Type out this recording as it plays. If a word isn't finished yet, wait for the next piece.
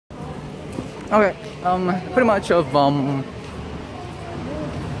Okay, pretty much of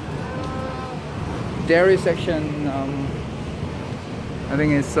dairy section. I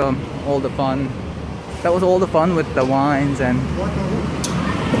think it's all the fun. That was all the fun with the wines and.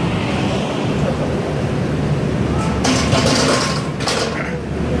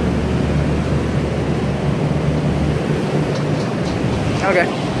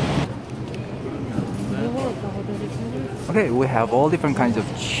 Okay. Okay, we have all different kinds of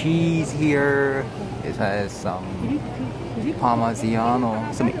cheese here. It has some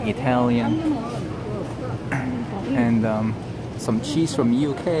Parmigiano, some Italian, and some cheese from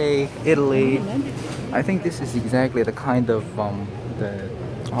UK, Italy. I think this is exactly the kind of the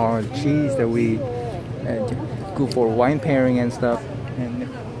cheese that we go for wine pairing and stuff. And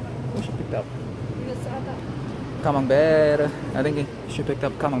she picked up camembert. I think she picked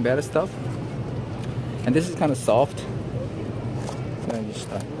up camembert stuff. And this is kind of soft. So I just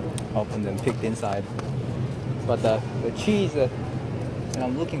opened and picked inside. But the cheese that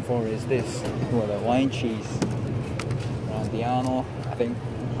I'm looking for is this, or the wine cheese. Randiano. I think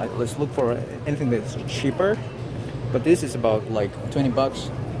let's look for anything that's cheaper. But this is about like 20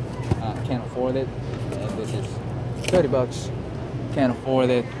 bucks. Can't afford it. And this is 30 bucks. Can't afford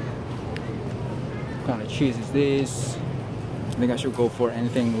it. What kind of cheese is this? I think I should go for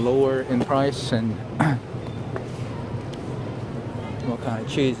anything lower in price. And what kind of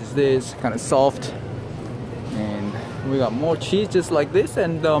cheese is this? Kind of soft. And we got more cheese just like this.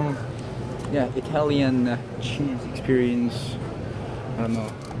 And yeah, Italian cheese experience. I don't know.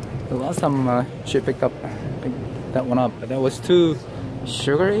 The last time she picked that one up, that was too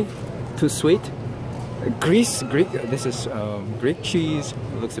sugary, too sweet. Greek. This is Greek cheese.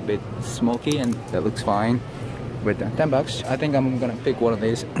 It looks a bit smoky, and that looks fine. With 10 bucks, I think I'm gonna pick one of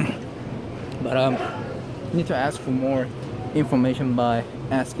these. But need to ask for more information by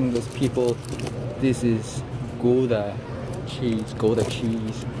asking those people. This is Gouda cheese, Gouda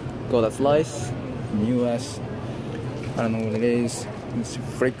slice from US. I don't know what it is. It's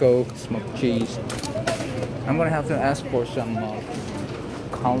Frico smoked cheese. I'm gonna have to ask for some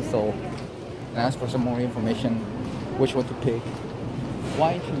counsel and ask for some more information which one to pick.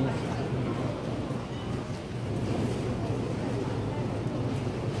 Wine cheese.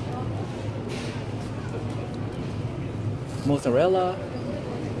 Mozzarella.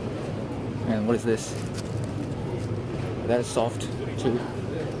 And what is this? That is soft too.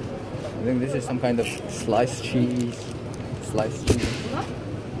 I think this is some kind of sliced cheese.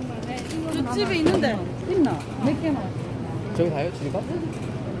 집에 있는데 있나? 몇 개나? 저기 다요, 치즈가?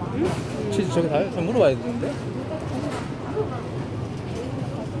 치즈 저기 다요? 좀 물어봐야 되는데.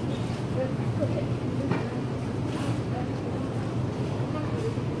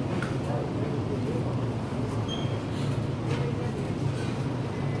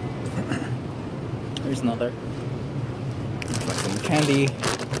 Here's another. Like some candy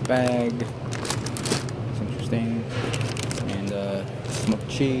bag. It's interesting. And smoked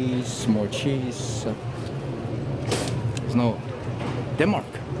cheese, more cheese. There's no Denmark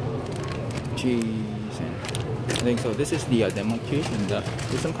cheese. And I think so. This is the Denmark cheese, and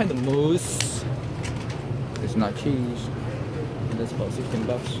there's some kind of mousse. It's not cheese. And that's about 16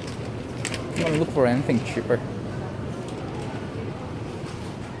 bucks. I'm gonna look for anything cheaper.